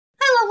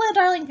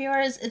darling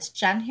viewers, it's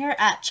Jen here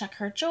at Check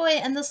Her Joy,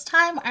 and this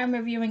time I'm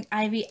reviewing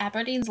Ivy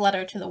Aberdeen's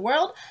Letter to the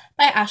World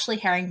by Ashley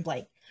Herring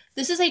Blake.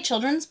 This is a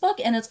children's book,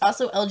 and it's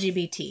also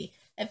LGBT.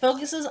 It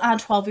focuses on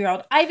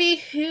 12-year-old Ivy,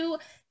 who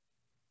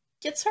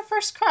gets her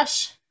first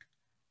crush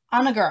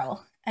on a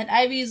girl, and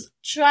Ivy's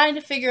trying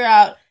to figure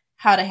out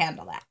how to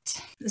handle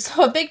that.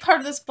 So a big part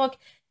of this book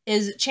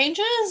is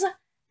changes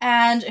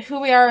and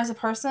who we are as a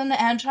person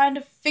and trying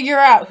to figure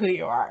out who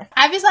you are.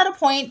 Ivy's at a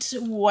point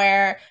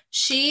where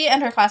she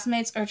and her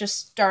classmates are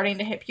just starting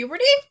to hit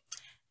puberty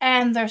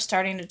and they're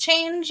starting to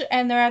change,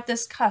 and they're at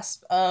this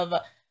cusp of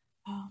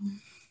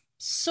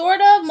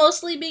sort of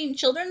mostly being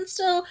children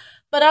still,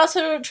 but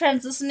also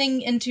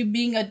transitioning into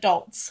being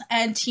adults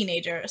and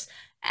teenagers.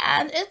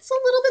 And it's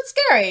a little bit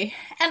scary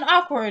and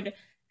awkward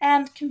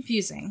and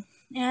confusing.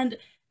 And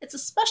it's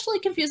especially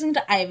confusing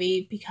to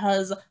Ivy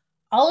because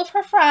all of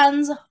her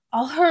friends,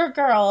 all her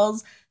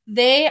girls,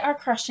 they are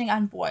crushing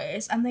on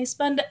boys, and they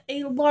spend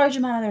a large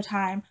amount of their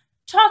time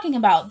talking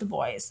about the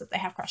boys that they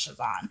have crushes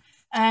on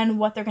and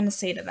what they're going to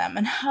say to them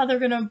and how they're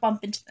going to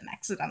bump into them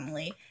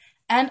accidentally.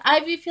 And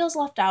Ivy feels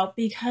left out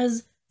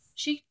because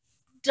she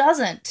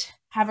doesn't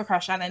have a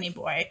crush on any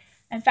boy.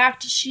 In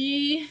fact,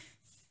 she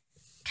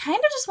kind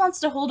of just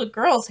wants to hold a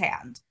girl's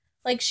hand.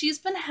 Like, she's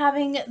been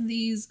having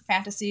these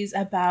fantasies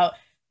about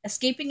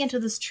escaping into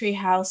this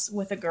treehouse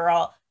with a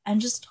girl and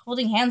just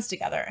holding hands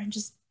together and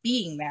just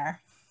being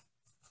there.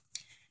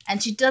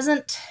 And she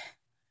doesn't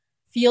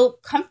feel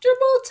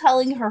comfortable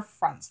telling her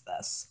friends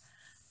this.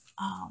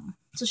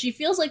 So she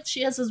feels like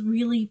she has this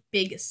really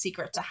big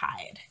secret to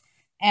hide.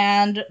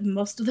 And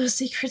most of those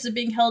secrets are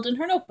being held in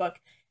her notebook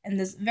in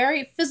this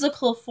very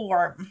physical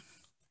form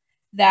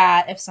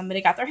that if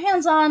somebody got their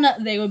hands on,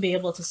 they would be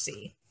able to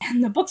see.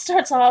 And the book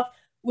starts off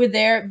with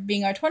there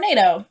being a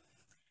tornado,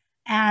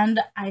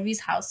 and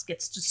Ivy's house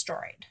gets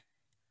destroyed.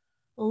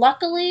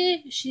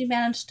 Luckily, she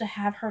managed to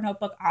have her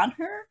notebook on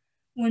her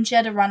when she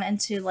had to run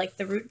into, like,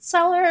 the root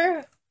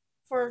cellar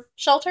for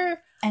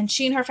shelter, and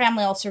she and her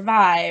family all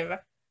survive,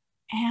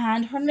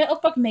 and her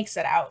notebook makes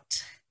it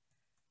out.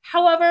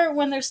 However,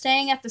 when they're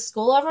staying at the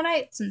school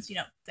overnight, since,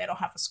 they don't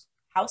have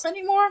a house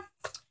anymore,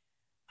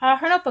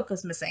 her notebook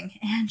goes missing,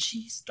 and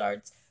she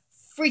starts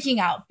freaking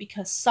out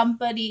because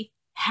somebody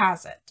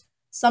has it.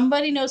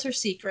 Somebody knows her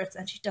secrets,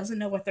 and she doesn't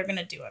know what they're going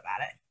to do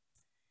about it.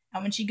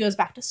 And when she goes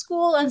back to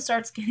school and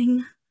starts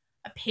getting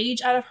a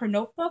page out of her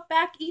notebook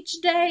back each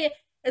day,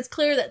 it's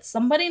clear that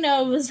somebody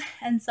knows,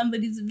 and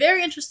somebody's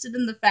very interested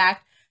in the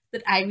fact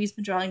that Ivy's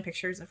been drawing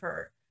pictures of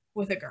her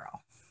with a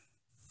girl.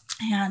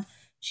 And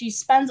she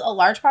spends a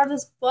large part of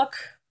this book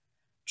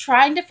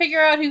trying to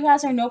figure out who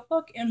has her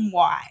notebook and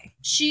why.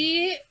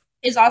 She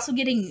is also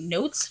getting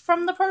notes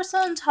from the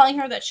person telling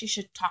her that she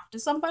should talk to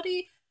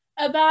somebody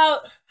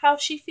about how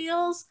she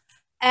feels,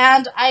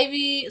 and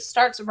Ivy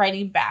starts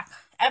writing back.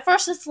 At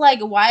first it's like,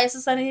 why is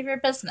this any of your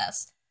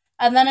business?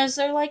 And then as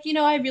they're like,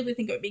 I really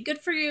think it would be good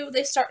for you,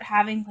 they start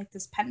having like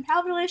this pen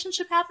pal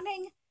relationship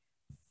happening.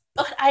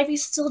 But Ivy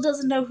still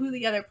doesn't know who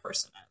the other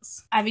person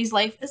is. Ivy's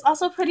life is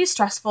also pretty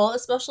stressful,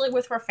 especially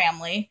with her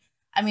family.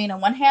 I mean, on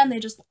one hand, they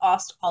just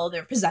lost all of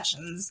their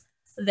possessions.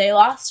 They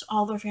lost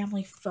all their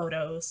family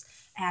photos.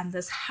 And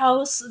this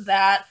house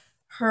that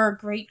her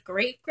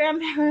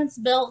great-great-grandparents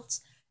built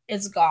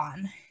is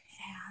gone.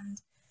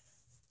 And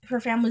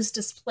her family's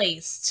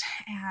displaced.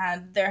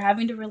 And they're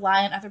having to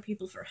rely on other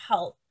people for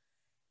help.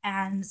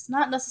 And it's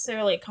not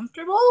necessarily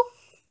comfortable.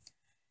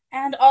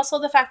 And also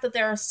the fact that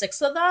there are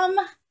 6 of them.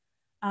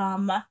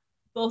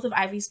 Both of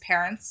Ivy's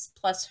parents,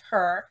 plus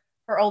her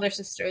older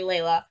sister,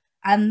 Layla,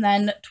 and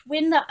then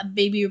twin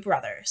baby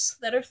brothers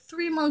that are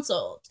 3 months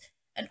old.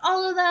 And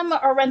all of them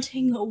are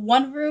renting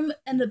one room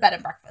and a bed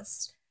and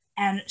breakfast,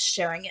 and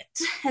sharing it,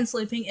 and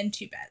sleeping in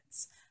 2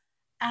 beds.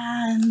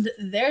 And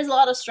there's a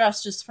lot of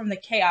stress just from the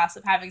chaos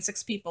of having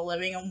 6 people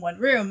living in one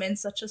room in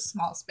such a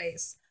small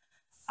space.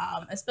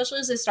 Especially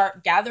as they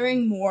start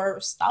gathering more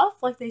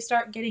stuff, like they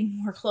start getting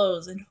more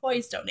clothes and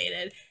toys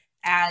donated,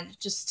 and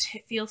just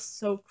it feels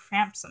so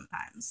cramped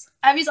sometimes.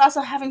 Ivy's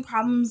also having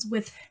problems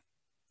with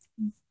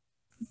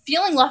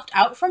feeling left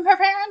out from her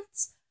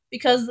parents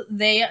because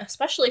they,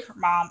 especially her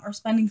mom, are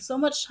spending so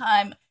much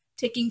time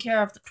taking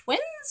care of the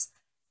twins.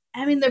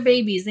 I mean, they're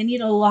babies. They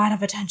need a lot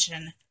of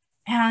attention.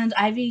 And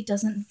Ivy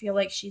doesn't feel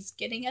like she's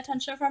getting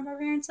attention from her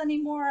parents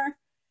anymore.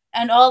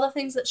 And all the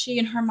things that she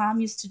and her mom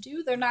used to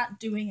do, they're not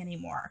doing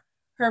anymore.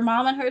 Her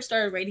mom and her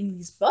started writing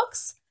these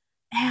books,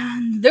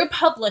 and they're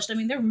published. I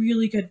mean, they're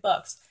really good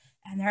books.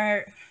 And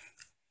her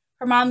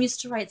mom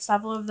used to write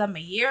several of them a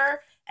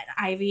year, and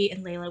Ivy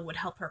and Layla would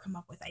help her come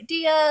up with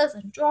ideas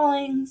and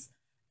drawings.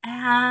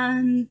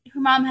 And her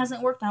mom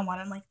hasn't worked on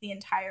one in like the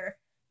entire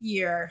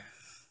year.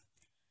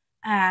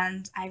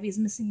 And Ivy's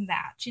missing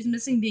that. She's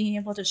missing being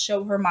able to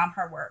show her mom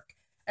her work,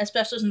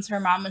 especially since her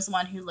mom is the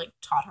one who like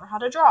taught her how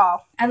to draw.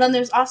 And then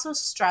there's also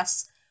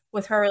stress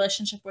with her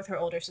relationship with her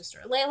older sister,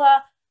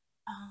 Layla.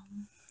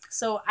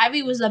 So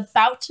Ivy was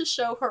about to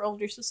show her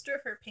older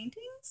sister her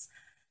paintings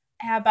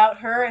about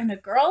her and a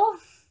girl,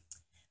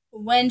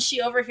 when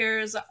she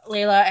overhears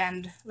Layla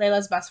and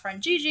Layla's best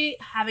friend Gigi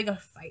having a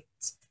fight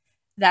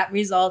that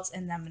results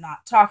in them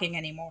not talking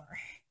anymore.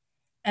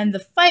 And the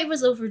fight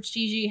was over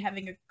Gigi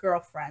having a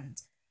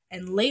girlfriend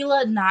and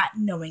Layla not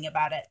knowing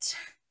about it.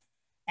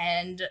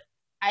 And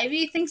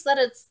Ivy thinks that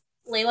it's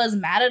Layla's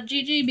mad at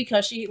Gigi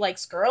because she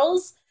likes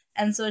girls,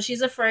 and so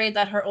she's afraid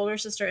that her older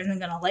sister isn't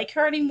gonna like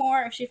her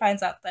anymore if she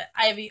finds out that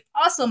Ivy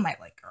also might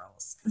like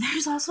girls.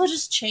 There's also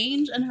just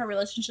change in her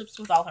relationships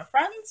with all her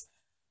friends.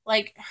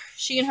 Like,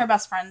 she and her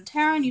best friend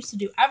Taryn used to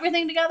do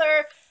everything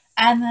together,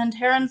 and then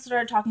Taryn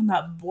started talking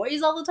about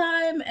boys all the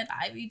time, and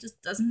Ivy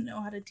just doesn't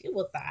know how to deal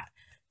with that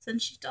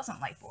since she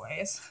doesn't like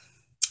boys.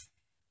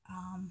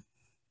 Um,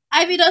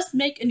 Ivy does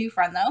make a new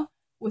friend though,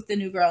 with the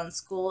new girl in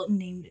school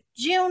named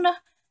June,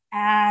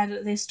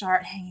 and they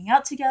start hanging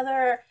out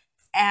together.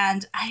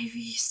 And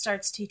Ivy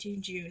starts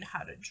teaching June how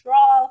to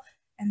draw,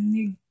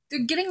 and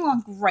they're getting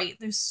along great.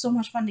 There's so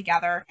much fun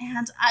together,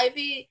 and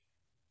Ivy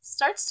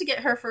starts to get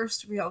her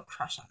first real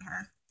crush on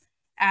her,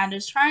 and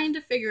is trying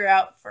to figure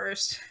out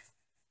first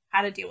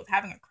how to deal with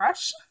having a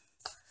crush.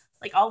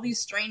 Like all these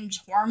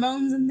strange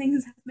hormones and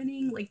things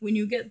happening, like when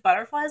you get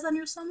butterflies on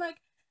your stomach,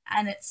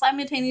 and it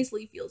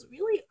simultaneously feels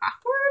really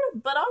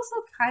awkward, but also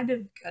kind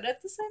of good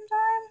at the same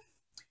time.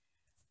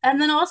 And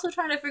then also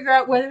trying to figure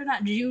out whether or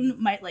not June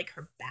might like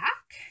her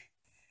back,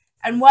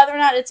 and whether or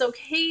not it's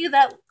okay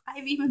that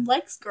Ivy even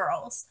likes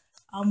girls.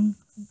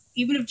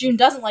 Even if June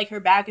doesn't like her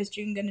back, is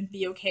June gonna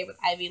be okay with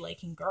Ivy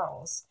liking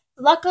girls?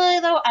 Luckily,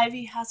 though,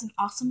 Ivy has an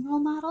awesome role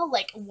model,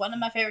 like one of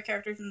my favorite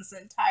characters in this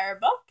entire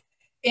book,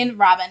 in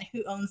Robin,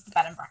 who owns the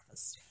bed and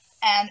breakfast.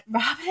 And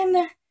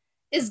Robin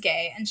is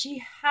gay, and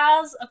she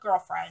has a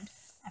girlfriend.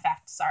 In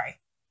fact, sorry.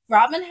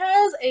 Robin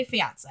has a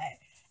fiance,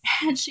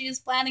 and she is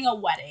planning a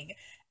wedding.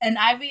 And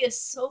Ivy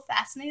is so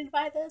fascinated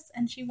by this,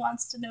 and she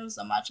wants to know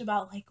so much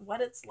about like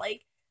what it's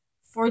like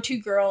for two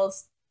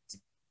girls to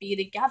be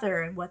together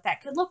and what that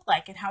could look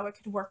like and how it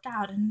could work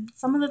out and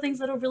some of the things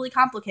that are really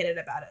complicated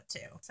about it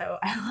too. So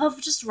I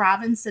love just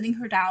Robin sitting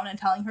her down and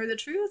telling her the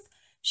truth.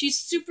 She's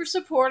super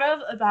supportive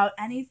about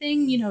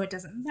anything. It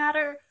doesn't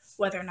matter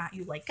whether or not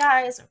you like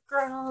guys or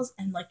girls,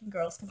 and liking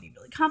girls can be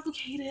really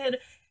complicated,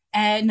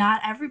 and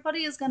not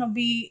everybody is going to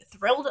be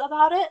thrilled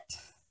about it.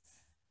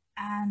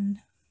 And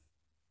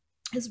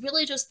it's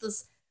really just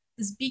this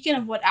beacon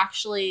of what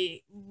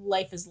actually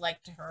life is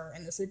like to her,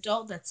 and this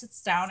adult that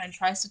sits down and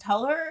tries to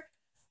tell her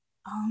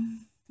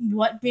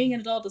what being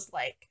an adult is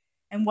like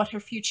and what her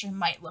future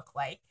might look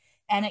like.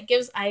 And it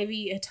gives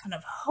Ivy a ton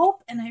of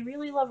hope, and I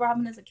really love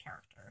Robin as a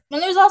character.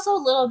 And there's also a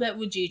little bit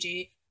with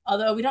Gigi,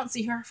 although we don't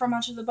see her for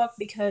much of the book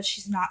because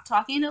she's not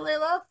talking to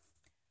Layla.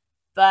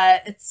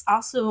 But it's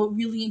also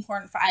really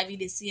important for Ivy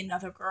to see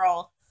another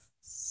girl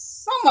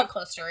somewhat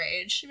close to her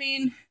age. I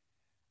mean,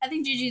 I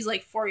think Gigi's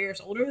like 4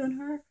 years older than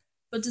her,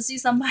 but to see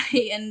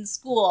somebody in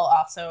school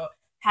also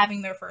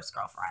having their first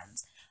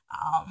girlfriends.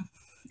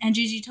 And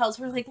Gigi tells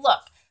her, like,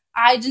 look,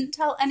 I didn't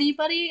tell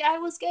anybody I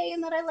was gay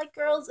and that I like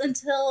girls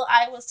until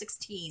I was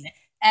 16,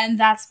 and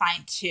that's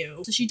fine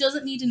too. So she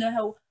doesn't need to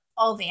know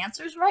all the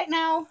answers right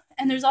now.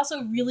 And there's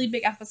also really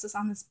big emphasis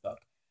on this book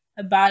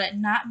about it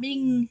not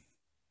being,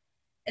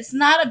 it's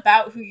not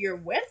about who you're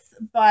with,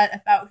 but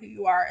about who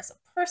you are as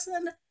a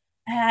person,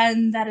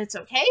 and that it's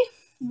okay,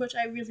 which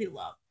I really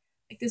love.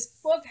 Like, this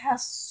book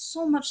has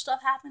so much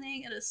stuff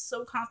happening. It is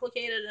so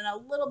complicated and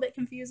a little bit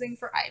confusing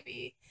for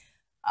Ivy,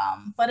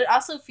 but it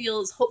also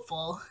feels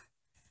hopeful,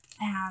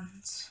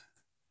 and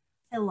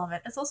I love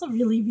it. It's also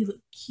really,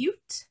 really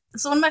cute.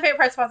 So one of my favorite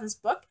parts about this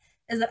book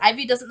is that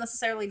Ivy doesn't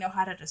necessarily know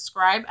how to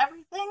describe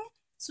everything,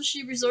 so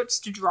she resorts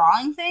to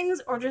drawing things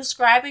or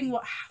describing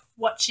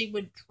what she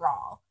would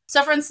draw.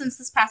 So, for instance,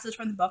 this passage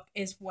from the book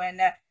is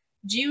when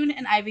June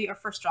and Ivy are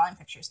first drawing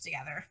pictures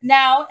together.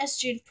 Now, as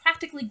June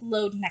practically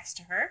glowed next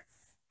to her,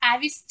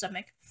 Ivy's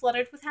stomach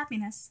fluttered with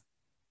happiness.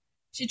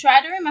 She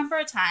tried to remember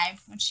a time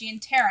when she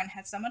and Taryn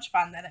had so much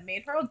fun that it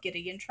made her all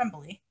giddy and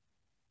trembly.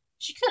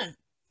 She couldn't.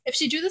 If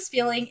she drew this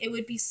feeling, it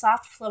would be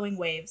soft flowing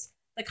waves,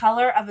 the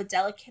color of a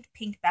delicate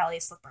pink ballet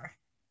slipper.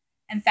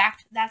 In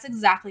fact, that's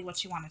exactly what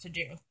she wanted to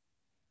do.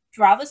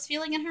 Draw this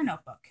feeling in her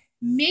notebook.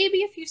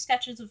 Maybe a few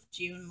sketches of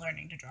June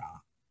learning to draw.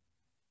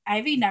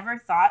 Ivy never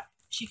thought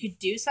she could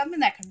do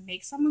something that could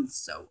make someone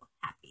so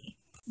happy.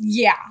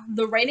 Yeah,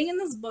 the writing in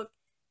this book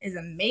is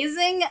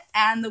amazing,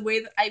 and the way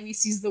that Ivy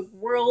sees the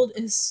world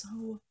is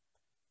so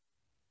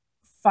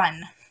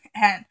fun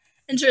and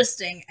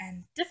interesting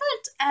and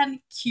different and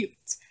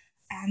cute,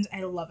 and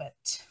I love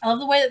it. I love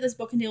the way that this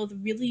book can deal with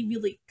really,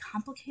 really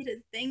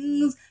complicated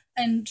things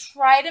and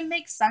try to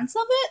make sense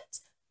of it,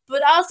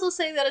 but also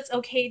say that it's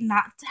okay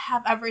not to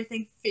have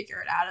everything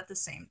figured out at the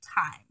same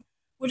time,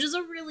 which is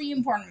a really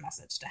important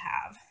message to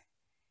have.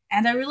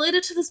 And I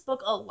related to this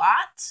book a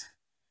lot,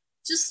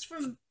 just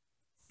from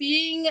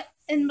being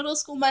in middle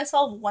school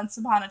myself once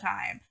upon a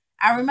time,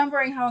 and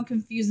remembering how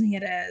confusing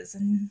it is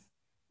and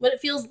what it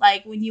feels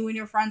like when you and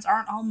your friends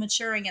aren't all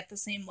maturing at the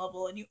same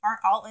level and you aren't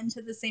all into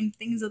the same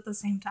things at the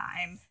same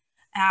time,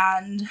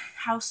 and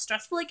how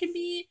stressful it can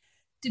be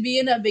to be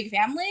in a big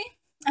family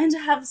and to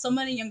have so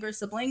many younger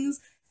siblings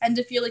and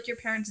to feel like your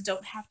parents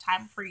don't have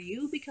time for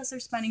you because they're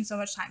spending so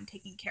much time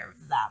taking care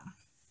of them.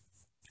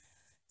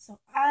 So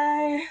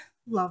I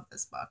love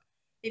this book.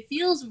 It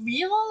feels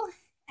real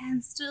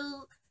and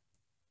still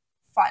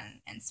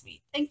fun and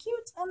sweet and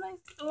cute, and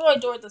I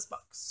adored this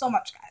book so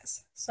much,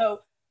 guys.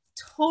 So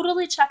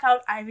totally check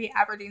out Ivy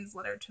Aberdeen's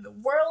Letter to the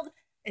World.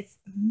 It's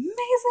amazing.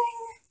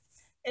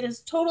 It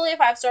is totally a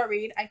 5-star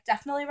read. I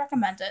definitely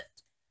recommend it.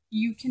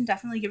 You can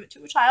definitely give it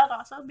to a child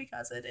also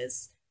because it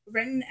is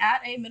written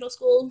at a middle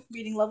school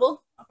reading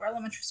level, upper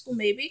elementary school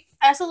maybe.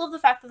 I also love the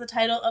fact that the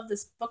title of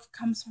this book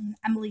comes from an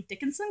Emily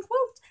Dickinson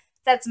quote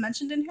that's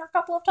mentioned in here a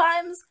couple of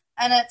times,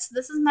 and it's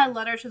 "This is my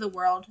letter to the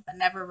world that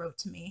never wrote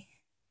to me."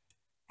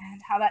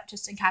 And how that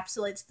just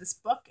encapsulates this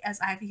book, as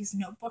Ivy's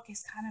notebook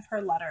is kind of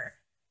her letter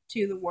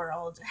to the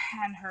world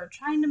and her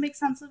trying to make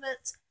sense of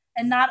it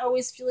and not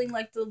always feeling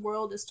like the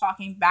world is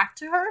talking back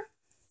to her,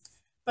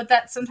 but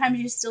that sometimes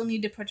you still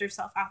need to put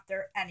yourself out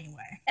there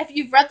anyway. If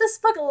you've read this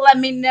book, let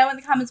me know in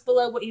the comments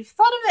below what you've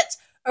thought of it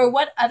or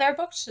what other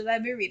books should I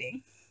be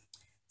reading.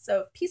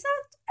 So peace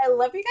out. I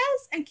love you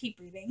guys and keep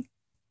reading.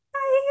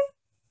 Bye.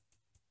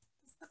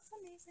 This book's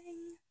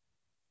amazing.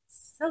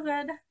 So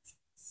good.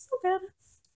 So good.